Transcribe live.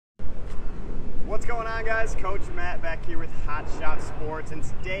What's going on, guys? Coach Matt back here with Hot Shot Sports, and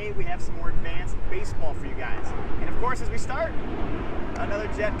today we have some more advanced baseball for you guys. And of course, as we start, another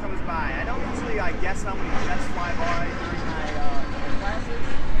jet comes by. I don't usually guess how many jets fly by during my classes.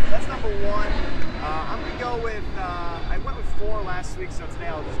 That's number one. I'm going to go with, I went with 4 last week, so today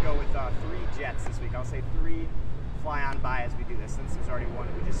I'll just go with 3 jets this week. I'll say 3 fly on by as we do this, since there's already one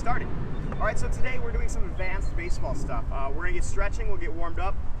that we just started. All right, so today we're doing some advanced baseball stuff. We're going to get stretching, we'll get warmed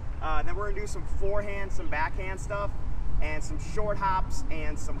up. Then we're going to do some forehand, some backhand stuff, and some short hops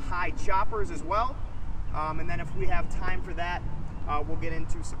and some high choppers as well. And then if we have time for that, we'll get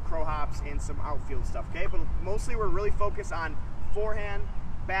into some crow hops and some outfield stuff, okay? But mostly we're really focused on forehand,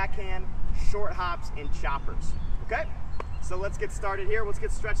 backhand, short hops, and choppers, okay? So let's get started here. Let's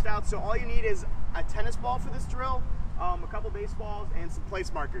get stretched out. So all you need is a tennis ball for this drill, a couple baseballs, and some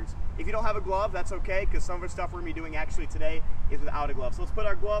place markers. If you don't have a glove, that's okay, because some of the stuff we're going to be doing actually today is without a glove. So let's put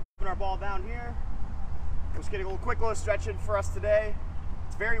our glove and our ball down here. Let's get a little stretching for us today.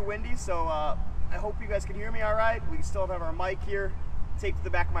 It's very windy, so I hope you guys can hear me all right. We still have our mic here taped to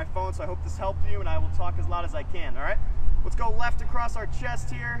the back of my phone, so I hope this helped you, and I will talk as loud as I can, all right? Let's go left across our chest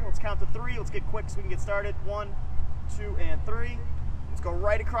here. Let's count to 3. Let's get quick so we can get started. 1, 2, and 3. Let's go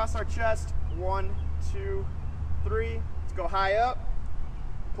right across our chest. 1, 2, 3. Let's go high up,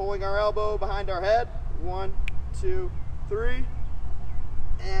 pulling our elbow behind our head. 1, 2, 3.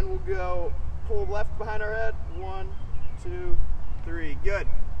 And we'll go pull left behind our head. 1, 2, 3. Good.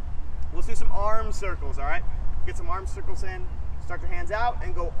 Let's do some arm circles, all right? Get some arm circles in. Start your hands out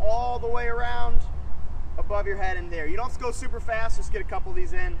and go all the way around above your head and there. You don't go super fast, just get a couple of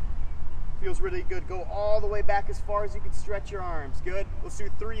these in. Feels really good. Go all the way back as far as you can stretch your arms. Good. Let's do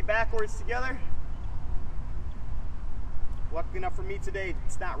 3 backwards together. Lucky enough for me today,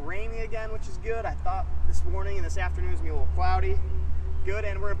 it's not raining again, which is good. I thought this morning and this afternoon was going to be a little cloudy. Good,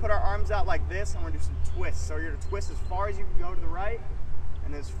 and we're going to put our arms out like this, and we're going to do some twists. So you're going to twist as far as you can go to the right,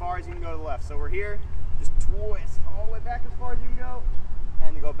 and then as far as you can go to the left. So we're here, just twist all the way back as far as you can go,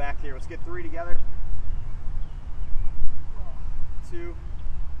 and you go back here. Let's get 3 together. 2,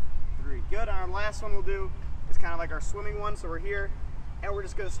 3. Good, and our last one we'll do is kind of like our swimming one. So we're here, and we're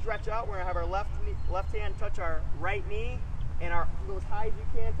just going to stretch out. We're going to have our left hand touch our right knee, and go as high as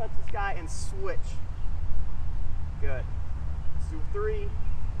you can, touch the sky, and switch. Good. Let's do 3,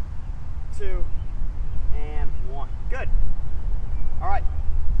 2, and 1. Good. All right.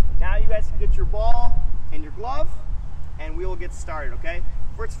 Now you guys can get your ball and your glove, and we will get started, okay?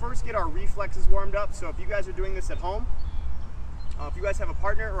 Let's first get our reflexes warmed up. So if you guys are doing this at home, if you guys have a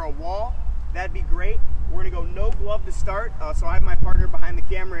partner or a wall, that'd be great. We're going to go no glove to start. So I have my partner behind the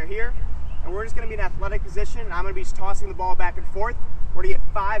camera here. And we're just going to be in athletic position, and I'm going to be tossing the ball back and forth. We're going to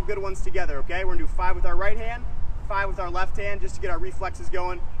get 5 good ones together, okay? We're going to do 5 with our right hand, 5 with our left hand, just to get our reflexes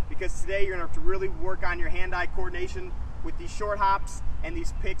going, because today you're going to have to really work on your hand-eye coordination with these short hops and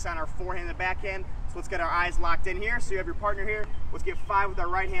these picks on our forehand and backhand. So let's get our eyes locked in here. So you have your partner here. Let's get 5 with our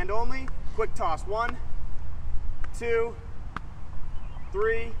right hand only. Quick toss. 1, 2,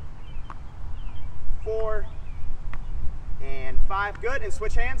 3, 4, and 5. Good. And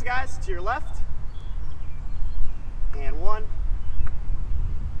switch hands, guys, to your left. And 1,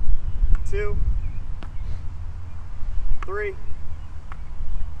 2, 3,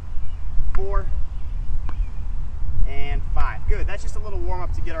 4, and 5. Good. That's just a little warm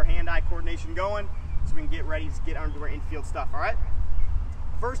up to get our hand-eye coordination going, so we can get ready to get onto our infield stuff. All right.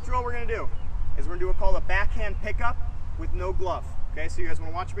 First drill we're going to do is we're going to do what's called a backhand pickup with no glove. Okay. So you guys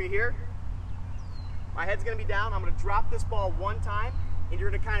want to watch me here. My head's going to be down. I'm going to drop this ball 1 time, and you're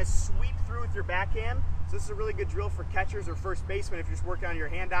going to kind of sweep through with your backhand. So this is a really good drill for catchers or first basemen if you're just working on your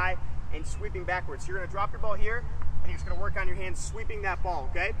hand-eye and sweeping backwards. So you're going to drop your ball here, and you're just going to work on your hands sweeping that ball,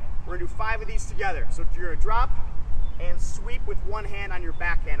 okay? We're going to do 5 of these together. So you're going to drop and sweep with 1 hand on your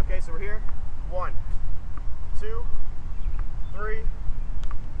backhand, okay? So we're here. 1, 2, 3,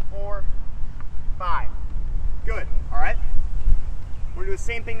 4, 5. Good, all right? We're going to do the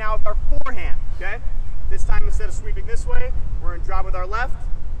same thing now with our forehand, okay? This time, instead of sweeping this way, we're going to drop with our left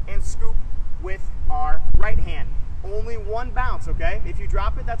and scoop with our right hand. Only 1 bounce, okay? If you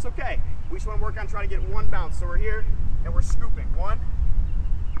drop it, that's okay. We just want to work on trying to get 1 bounce. So we're here, and we're scooping. 1,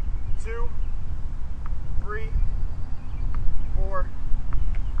 2, 3, 4,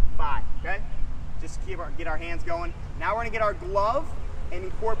 5, okay? Just to get our hands going. Now we're going to get our glove and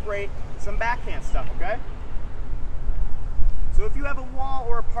incorporate some backhand stuff, okay? So if you have a wall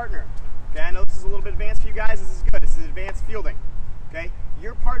or a partner, okay, I know this is a little bit advanced for you guys, this is good, this is advanced fielding, okay?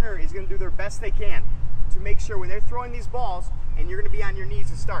 Your partner is going to do their best they can to make sure when they're throwing these balls, and you're going to be on your knees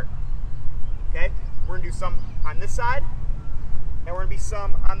to start, okay? We're going to do some on this side, and we're going to be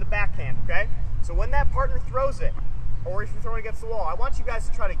some on the backhand, okay? So when that partner throws it, or if you're throwing against the wall, I want you guys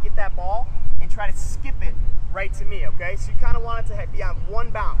to try to get that ball and try to skip it right to me, okay? So you kind of want it to be on one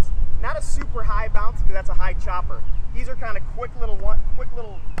bounce. Not a super high bounce, because that's a high chopper. These are kind of quick little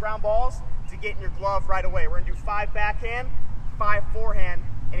ground balls to get in your glove right away. We're gonna do 5 backhand, 5 forehand,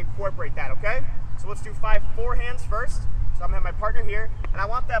 and incorporate that, okay? So let's do 5 forehands first. So I'm gonna have my partner here, and I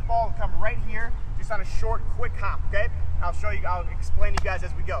want that ball to come right here, just on a short, quick hop, okay? I'll explain to you guys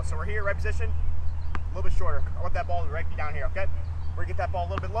as we go. So we're here, right position, a little bit shorter. I want that ball to right be down here, okay? We're gonna get that ball a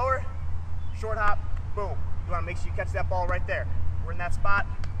little bit lower, short hop, boom. You wanna make sure you catch that ball right there. We're in that spot,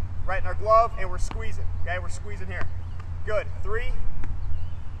 right in our glove, and we're squeezing, okay? We're squeezing here. Good, 3,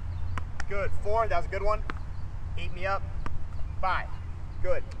 good, 4, that was a good one. 8 me up, 5,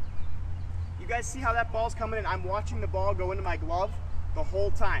 good. You guys see how that ball's coming in? I'm watching the ball go into my glove the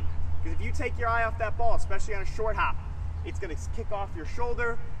whole time. Because if you take your eye off that ball, especially on a short hop, it's gonna kick off your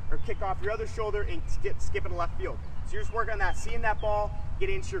shoulder or kick off your other shoulder and skip it to left field. So you're just working on that, seeing that ball get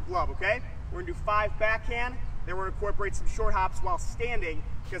into your glove, okay? We're gonna do 5 backhand, then we're gonna incorporate some short hops while standing,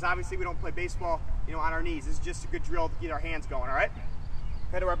 because obviously we don't play baseball, you know, on our knees. This is just a good drill to get our hands going, all right?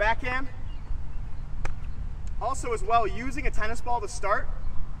 Head to our backhand. Also as well, using a tennis ball to start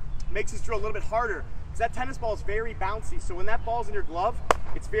makes this drill a little bit harder, because that tennis ball is very bouncy. So when that ball's in your glove,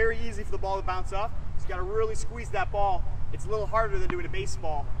 it's very easy for the ball to bounce off. So you gotta really squeeze that ball. It's a little harder than doing a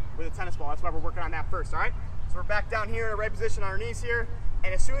baseball with a tennis ball. That's why we're working on that first, all right? So we're back down here in a right position on our knees here,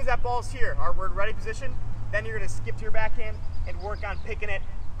 and as soon as that ball's here, we're in ready position, then you're gonna skip to your backhand and work on picking it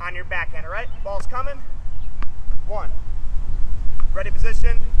on your backhand, all right? Ball's coming, 1. Ready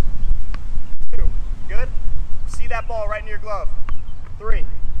position, 2, good. See that ball right in your glove, 3,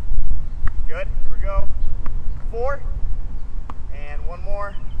 good, here we go, 4, and 1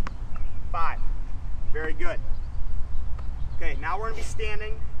 more, 5, very good. Okay, now we're gonna be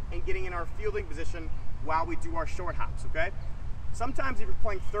standing and getting in our fielding position while we do our short hops, okay? Sometimes if you're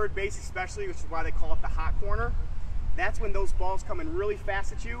playing third base especially, which is why they call it the hot corner, that's when those balls come in really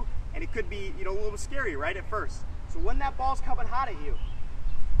fast at you, and it could be, you know, a little bit scary, right, at first. So when that ball's coming hot at you,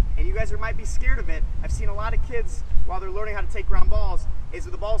 and you guys might be scared of it, I've seen a lot of kids, while they're learning how to take ground balls, is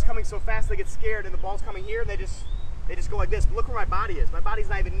that the ball's coming so fast they get scared, and the ball's coming here, and they just go like this. But look where my body is. My body's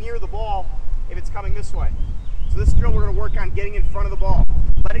not even near the ball if it's coming this way. So this drill, we're gonna work on getting in front of the ball,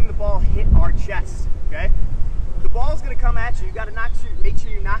 letting the ball hit our chest, okay? The ball's gonna come at you. You gotta make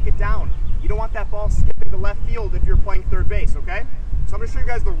sure you knock it down. You don't want that ball skipping to left field if you're playing third base, okay? So I'm gonna show you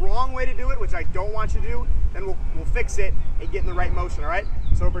guys the wrong way to do it, which I don't want you to do, then we'll fix it and get in the right motion, all right?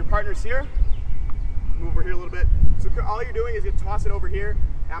 So bring partners here, move over here a little bit. So all you're doing is you toss it over here,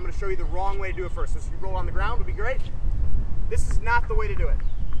 and I'm gonna show you the wrong way to do it first. So if you roll on the ground would be great. This is not the way to do it.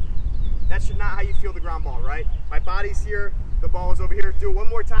 That should not how you feel the ground ball, right? My body's here, the ball is over here. Do it one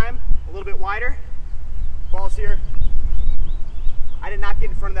more time, a little bit wider. Ball's here. I did not get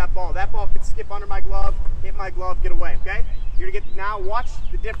in front of that ball. That ball could skip under my glove, hit my glove, get away, okay? You're gonna get, now watch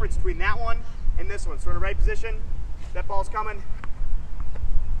the difference between that one and this one. So in the right position, that ball's coming.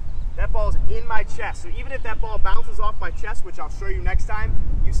 That ball's in my chest. So even if that ball bounces off my chest, which I'll show you next time,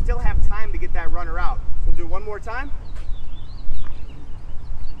 you still have time to get that runner out. So we'll do it one more time.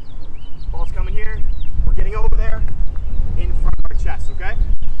 Ball's coming here. We're getting over there in front of our chest, okay?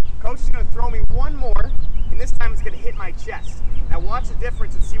 Coach is gonna throw me one more, and this time it's gonna hit my chest. Now watch the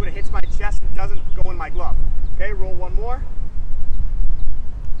difference and see when it hits my chest and doesn't go in my glove. Okay, roll one more.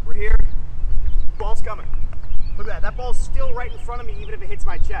 We're here. Ball's coming. Look at that. That ball's still right in front of me even if it hits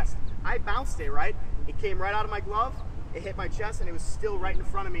my chest. I bounced it, right? It came right out of my glove, it hit my chest, and it was still right in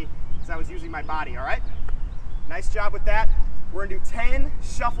front of me because I was using my body, all right? Nice job with that. We're gonna do 10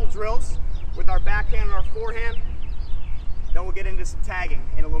 shuffle drills with our backhand and our forehand. Then we'll get into some tagging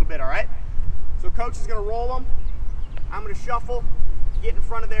in a little bit, all right? So coach is gonna roll them. I'm gonna shuffle, get in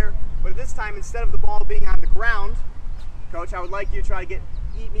front of there, but this time instead of the ball being on the ground, coach, I would like you to try to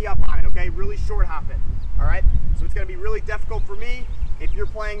eat me up on it, okay? Really short hop it, all right? So it's gonna be really difficult for me. If you're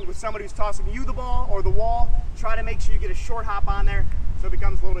playing with somebody who's tossing you the ball or the wall, try to make sure you get a short hop on there so it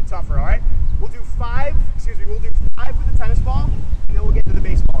becomes a little bit tougher, all right? We'll do 5 with the tennis ball, and then we'll get to the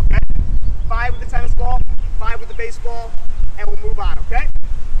baseball, okay? 5 with the tennis ball, 5 with the baseball, and we'll move on, okay?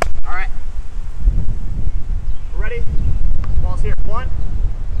 All right. We're ready? Ball's here. 1.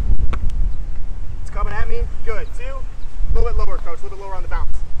 It's coming at me. Good. 2. A little bit lower, coach. A little bit lower on the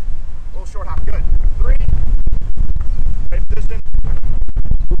bounce. A little short hop. Good. 3. Right position.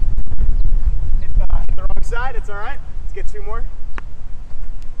 Hit the wrong side. It's all right. Let's get 2 more.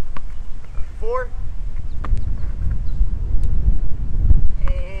 4.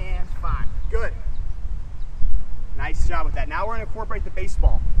 And 5. Good. Nice job with that. Now we're going to incorporate the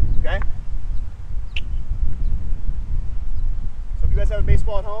baseball, okay? you guys have a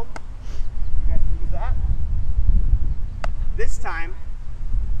baseball at home, you guys can use that. This time,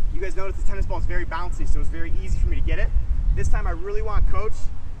 you guys notice the tennis ball is very bouncy, so it's very easy for me to get it. This time I really want Coach,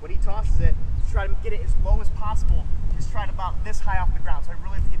 when he tosses it, to try to get it as low as possible. Just try it about this high off the ground, so I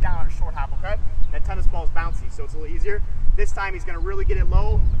really have to get down on a short hop, okay? That tennis ball is bouncy, so it's a little easier. This time he's gonna really get it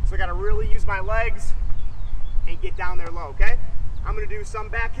low, so I gotta really use my legs and get down there low, okay? I'm gonna do some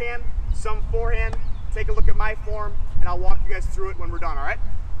backhand, some forehand, take a look at my form, and I'll walk you guys through it when we're done, all right?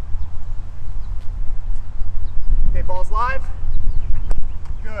 Okay, ball's live.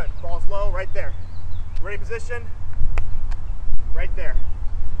 Good, ball's low, right there. Ready position, right there.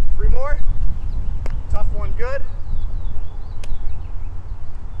 3 more, tough one, good.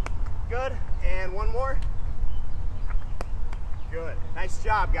 Good, and 1 more. Good, nice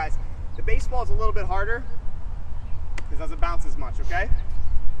job, guys. The baseball is a little bit harder because it doesn't bounce as much, okay?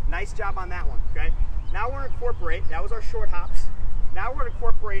 Nice job on that one, okay? Now we're gonna incorporate, that was our short hops. Now we're gonna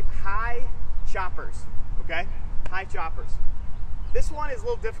incorporate high choppers, okay? High choppers. This one is a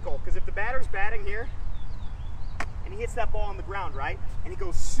little difficult because if the batter's batting here and he hits that ball on the ground, right? And he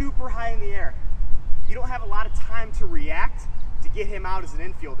goes super high in the air, you don't have a lot of time to react to get him out as an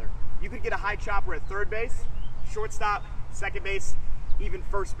infielder. You could get a high chopper at third base, shortstop, second base, even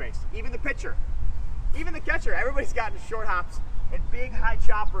first base. Even the pitcher, even the catcher, everybody's gotten short hops and big high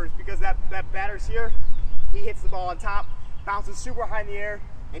choppers because that batter's here, he hits the ball on top, bounces super high in the air,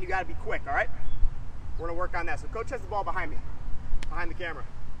 and you gotta be quick, all right? We're gonna work on that. So Coach has the ball behind me, behind the camera.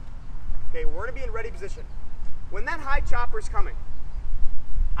 Okay, we're gonna be in ready position. When that high chopper is coming,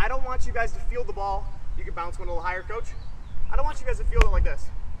 I don't want you guys to field the ball. You can bounce one a little higher, Coach. I don't want you guys to field it like this.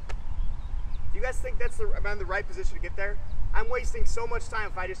 Do you guys think I'm in the right position to get there? I'm wasting so much time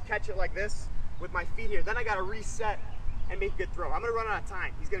if I just catch it like this with my feet here. Then I gotta reset and make a good throw. I'm gonna run out of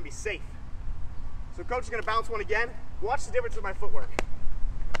time. He's gonna be safe. So Coach is gonna bounce one again. Watch the difference with my footwork.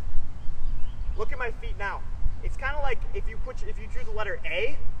 Look at my feet now. It's kind of like if you drew the letter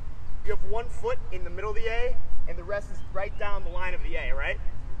A, you have 1 foot in the middle of the A, and the rest is right down the line of the A, right?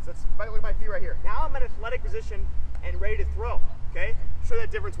 So it's, look at my feet right here. Now I'm in athletic position and ready to throw, okay? Show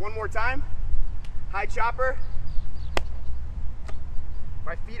that difference one more time. High chopper.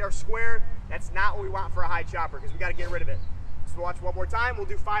 My feet are square. That's not what we want for a high chopper because we got to get rid of it. So watch one more time. We'll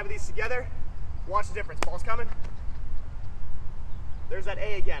do 5 of these together. Watch the difference. Ball's coming. There's that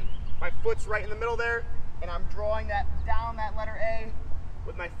A again. My foot's right in the middle there, and I'm drawing that down that letter A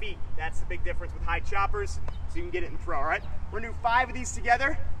with my feet. That's the big difference with high choppers, so you can get it and throw, all right? We're gonna do 5 of these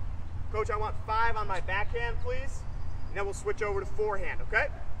together. Coach, I want 5 on my backhand, please. And then we'll switch over to forehand, okay?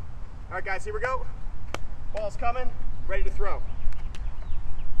 All right, guys, here we go. Ball's coming, ready to throw.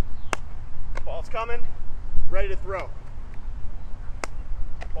 Ball's coming, ready to throw.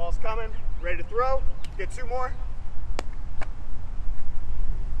 Ball's coming, ready to throw. Get 2 more.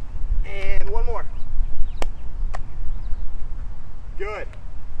 And 1 more. Good.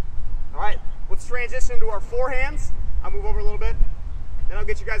 All right, let's transition to our forehands. I'll move over a little bit. Then I'll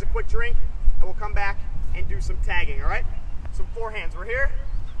get you guys a quick drink, and we'll come back and do some tagging, all right? Some forehands. We're here.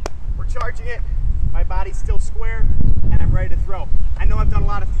 We're charging it. My body's still square, and I'm ready to throw. I know I've done a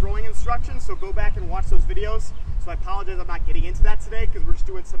lot of throwing instructions, so go back and watch those videos. So I apologize I'm not getting into that today because we're just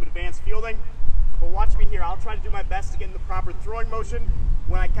doing some advanced fielding. But watch me here. I'll try to do my best to get in the proper throwing motion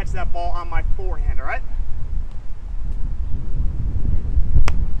when I catch that ball on my forehand, all right?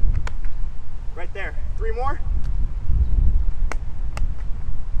 Right there. 3 more.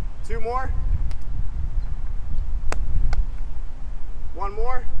 2 more. 1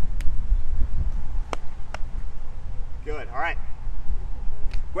 more. Good, all right.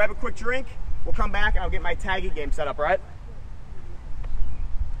 Grab a quick drink. We'll come back and I'll get my tagging game set up, all right?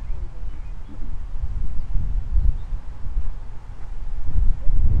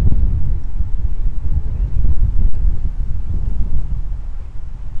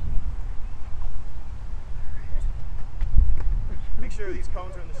 Make sure these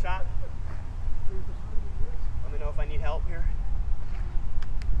cones are in the shot. Let me know if I need help here.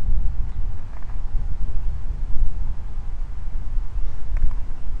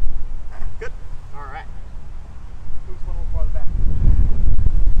 Good. All right. Move one a little farther back.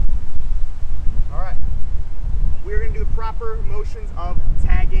 All right. We're going to do the proper motions of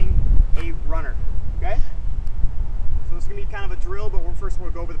tagging a runner. Okay? So this is going to be kind of a drill, but first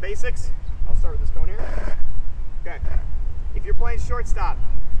we'll go over the basics. I'll start with this cone here. Okay. If you're playing shortstop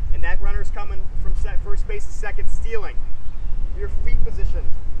and that runner's coming from first base to second stealing, your feet position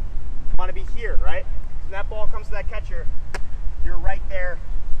want to be here, right? So that ball comes to that catcher, you're right there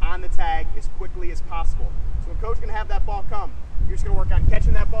on the tag as quickly as possible. So when coach is going to have that ball come, you're just going to work on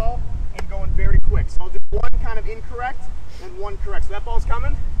catching that ball and going very quick. So I'll do one kind of incorrect and one correct. So that ball's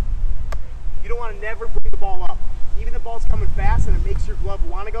coming. You don't want to never bring the ball up. Even if the ball's coming fast and it makes your glove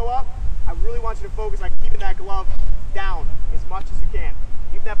want to go up, I really want you to focus on keeping that glove down as much as you can.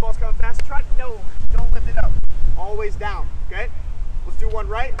 Even if that ball's coming fast, don't lift it up. Always down, okay? Let's do one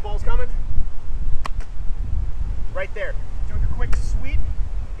right. Ball's coming. Right there. Doing a quick sweep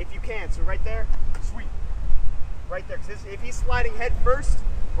if you can. So right there, sweep. Right there. Because if he's sliding head first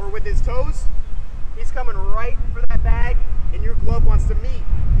or with his toes, he's coming right for that bag, and your glove wants to meet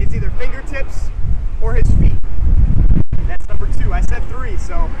his either fingertips or his feet. That's number 2. I said 3,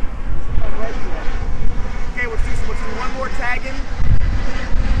 so I'm ready for that. Okay, let's do one more tagging,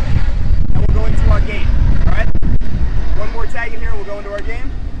 and we'll go into our game. All right? One more tagging here, we'll go into our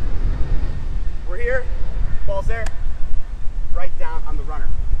game. We're here, ball's there, right down on the runner.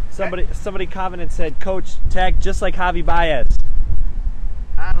 Okay? Somebody commented, said, Coach, tag just like Javi Baez.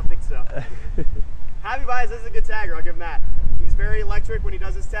 I don't think so. Javi Baez is a good tagger, I'll give him that. He's very electric when he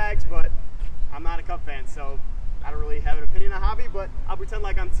does his tags, but I'm not a Cub fan, so I don't really have an opinion on Javi, but I'll pretend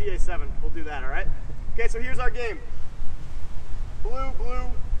like I'm TA7. We'll do that, all right? Okay, so here's our game. Blue, blue,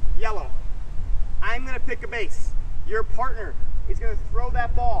 yellow. I'm gonna pick a base. Your partner is gonna throw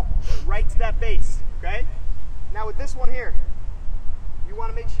that ball right to that base, okay? Now with this one here, you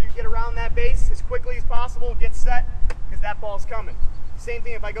wanna make sure you get around that base as quickly as possible, get set, because that ball's coming. Same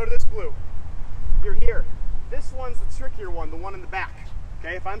thing if I go to this blue. You're here. This one's the trickier one, the one in the back,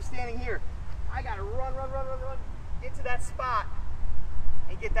 okay? If I'm standing here, I gotta run, get to that spot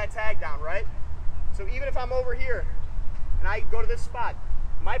and get that tag down, right? So even if I'm over here and I go to this spot,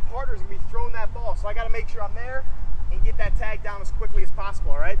 my partner's gonna be throwing that ball, so I gotta make sure I'm there and get that tag down as quickly as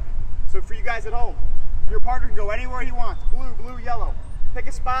possible, all right? So for you guys at home, your partner can go anywhere he wants, blue, blue, yellow. Pick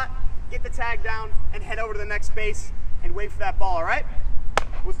a spot, get the tag down, and head over to the next base and wait for that ball, all right?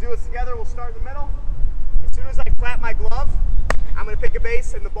 Let's do this together. We'll start in the middle. As soon as I clap my glove, I'm gonna pick a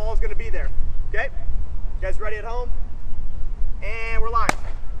base and the ball's gonna be there, okay? You guys ready at home? And we're live.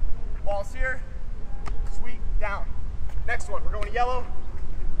 Ball's here, sweep, down. Next one, we're going to yellow,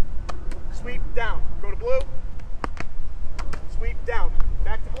 sweep, down. Go to blue, sweep, down.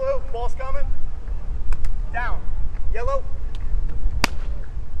 Back to blue, ball's coming, down. Yellow,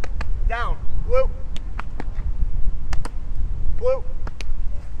 down. Blue, blue.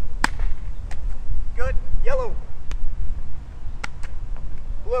 Good. Yellow,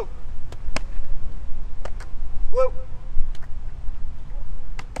 blue, blue,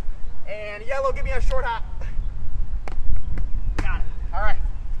 and yellow. Give me a short hop. Got it. All right.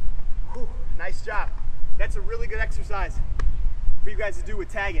 Whew, nice job. That's a really good exercise for you guys to do with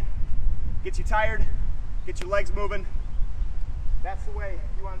tagging. Get you tired, get your legs moving. That's the way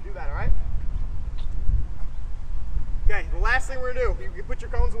you want to do that, all right? Okay, the last thing we're gonna do, you can put your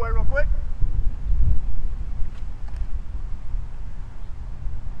cones away real quick.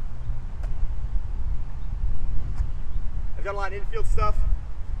 I've got a lot of infield stuff.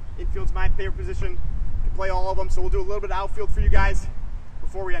 Infield's my favorite position. You can play all of them, so we'll do a little bit of outfield for you guys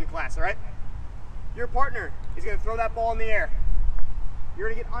before we end class, all right? Your partner is gonna throw that ball in the air. You're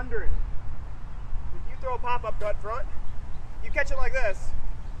gonna get under it. If you throw a pop-up gut front, you catch it like this.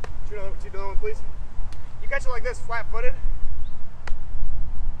 Shoot another one, please. You catch it like this, flat-footed.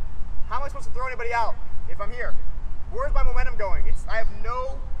 How am I supposed to throw anybody out if I'm here? Where's my momentum going? I have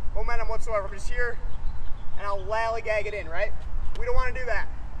no momentum whatsoever. I'm just here, and I'll lallygag it in, right? We don't want to do that.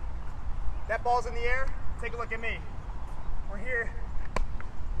 That ball's in the air. Take a look at me. We're here,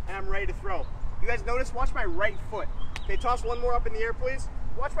 and I'm ready to throw. You guys notice? Watch my right foot. Okay, toss one more up in the air, please.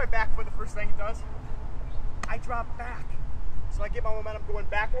 Watch my back foot the first thing it does. I drop back. So I get my momentum going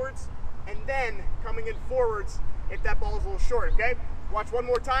backwards and then coming in forwards if that ball is a little short, okay? Watch one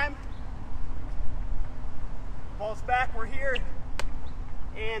more time. Ball's back, we're here,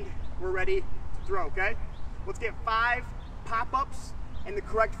 and we're ready to throw, okay? Let's get 5 pop-ups and the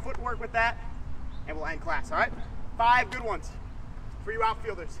correct footwork with that, and we'll end class, all right? 5 good ones for you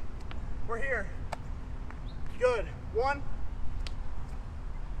outfielders. We're here. Good. 1,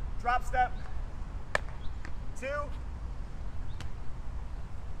 drop step. 2,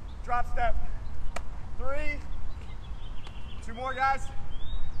 drop step. 3, 2 more guys,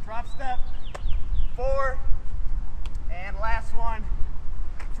 drop step. 4, and last one,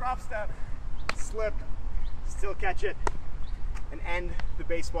 drop step, slip, still catch it, and end the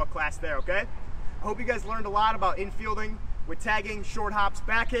baseball class there, okay? I hope you guys learned a lot about infielding with tagging, short hops,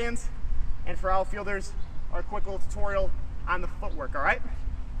 backhands, and for outfielders, our quick little tutorial on the footwork, all right?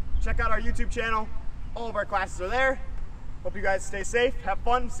 Check out our YouTube channel. All of our classes are there. Hope you guys stay safe, have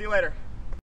fun, see you later.